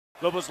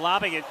Lobos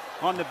lobbing it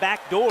on the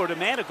back door to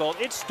Manigault.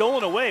 It's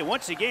stolen away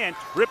once again,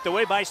 ripped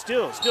away by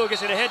Still. Still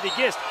gets it ahead to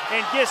Gist,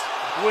 and Gist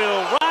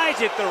will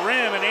rise at the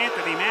rim, and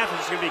Anthony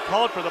Mathis is going to be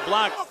called for the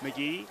block.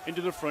 McGee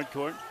into the front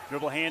court,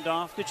 dribble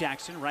handoff to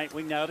Jackson, right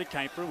wing now to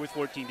Kuiper with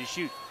 14 to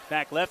shoot.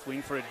 Back left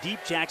wing for a deep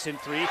Jackson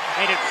three,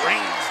 and it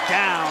rains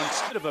down.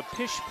 Bit of a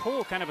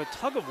push-pull, kind of a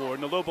tug-of-war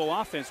in the Lobo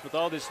offense with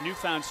all this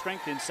newfound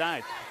strength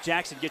inside.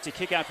 Jackson gets a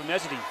kick out from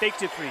Ezedin,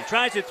 fakes a three,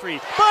 tries a three,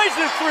 finds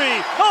the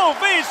three. Oh,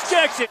 Vance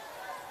Jackson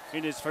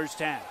in his first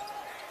half.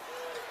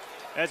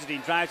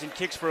 Ezedin drives and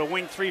kicks for a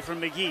wing three from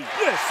McGee.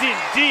 Yes,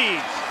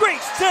 indeed. Great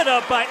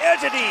setup by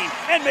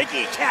Ezedin, and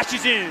McGee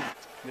cashes in.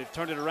 They've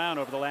turned it around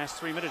over the last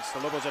 3 minutes. The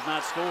Lobos have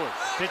not scored.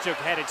 Pinchuk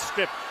had it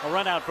stripped. A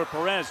run out for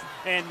Perez,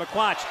 and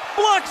McQuatch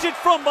blocks it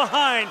from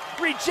behind,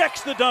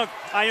 rejects the dunk.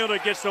 Iona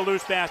gets the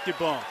loose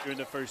basketball in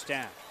the first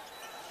half.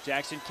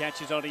 Jackson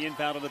catches on the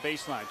inbound on the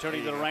baseline,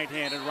 turning to the right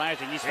hand and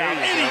rising. He's fouled,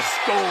 and he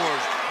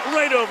scores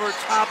right over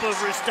top of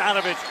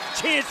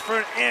Ristanovich. Chance for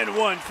an and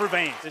one for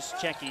Vance. This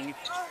checking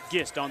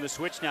Gist on the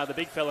switch now. The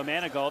big fella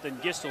Manigault,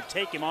 and Gist will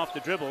take him off the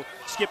dribble.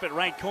 Skip it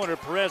right corner.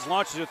 Perez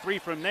launches a three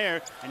from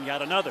there and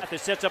got another.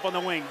 This sets up on the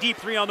wing. Deep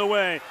three on the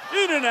way.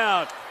 In and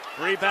out.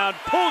 Rebound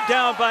pulled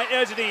down by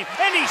Ezedin,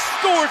 and he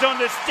scores on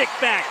the stick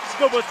back.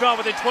 Lobos draw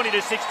within 20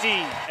 to 16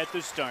 at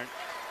the start.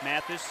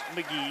 Mathis,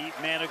 McGee,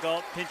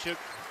 Manigault, Pinchuk,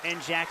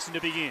 and Jackson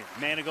to begin.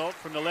 Manigault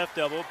from the left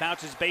double,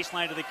 bounces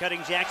baseline to the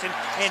cutting Jackson,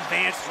 and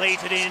Vance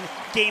lays it in.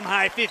 Game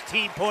high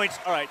 15 points.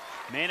 All right,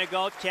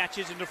 Manigault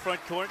catches in the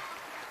front court.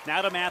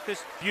 Now to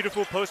Mathis,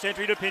 beautiful post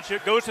entry to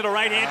Pinchuk, goes to the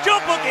right hand,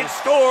 jump hook and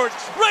scores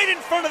right in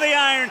front of the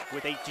iron.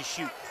 With 8 to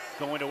shoot,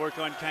 going to work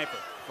on Kuiper.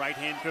 Right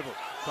hand dribble,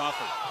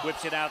 Crawford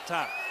whips it out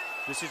top.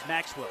 This is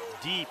Maxwell,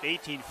 deep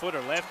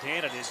 18-footer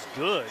left-handed is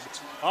good.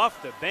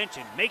 Off the bench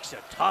and makes a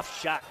tough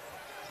shot.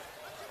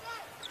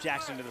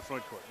 Jackson to the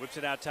front court, whips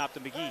it out top to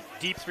McGee.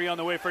 Deep three on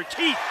the way for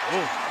Keith.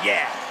 Oh,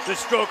 yeah, the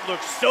stroke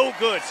looks so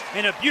good,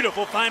 and a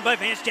beautiful find by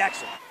Vance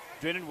Jackson.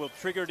 Drennan will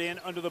trigger it in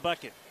under the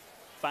bucket.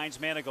 Finds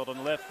Manigault on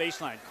the left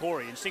baseline.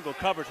 Corey in single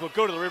coverage will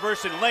go to the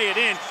reverse and lay it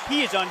in.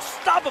 He is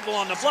unstoppable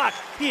on the block.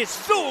 He is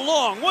so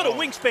long. What a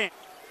wingspan.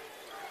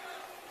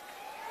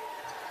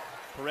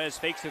 Perez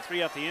fakes the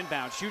three off the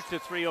inbound, shoots the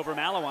three over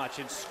Malawach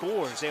and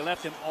scores. They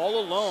left him all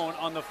alone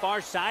on the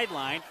far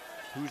sideline.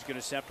 Who's going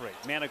to separate?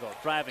 Manigault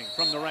driving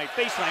from the right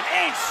baseline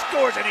and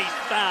scores, and he's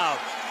fouled.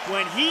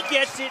 When he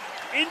gets it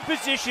in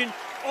position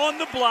on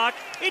the block,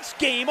 it's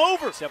game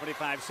over.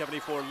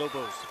 75-74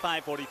 Lobos,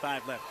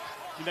 5:45 left.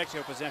 New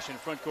Mexico possession,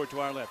 front court to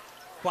our left.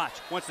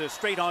 Quatch wants a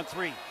straight on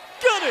three.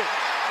 Got it!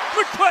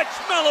 McQuatch,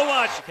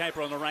 Malawach.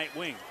 Kuiper on the right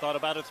wing, thought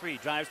about a three,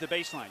 drives the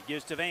baseline,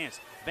 gives to Vance.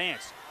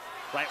 Vance,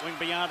 right wing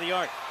beyond the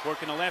arc,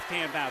 working a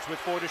left-hand bounce with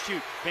 4 to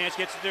shoot. Vance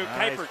gets it to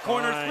Kuiper,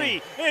 corner three,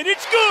 and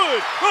it's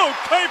good! Oh,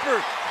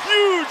 Kuiper,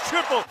 huge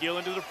triple! Gill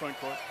into the front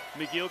court.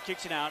 McGill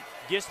kicks it out.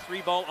 Gist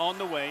three ball on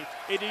the way.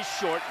 It is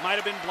short, might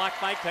have been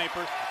blocked by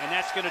Kuiper, and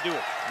that's going to do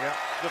it. Yeah.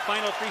 The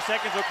final 3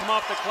 seconds will come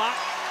off the clock,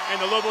 and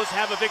the Lobos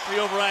have a victory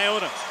over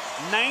Iona.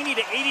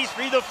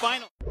 90-83 the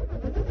final.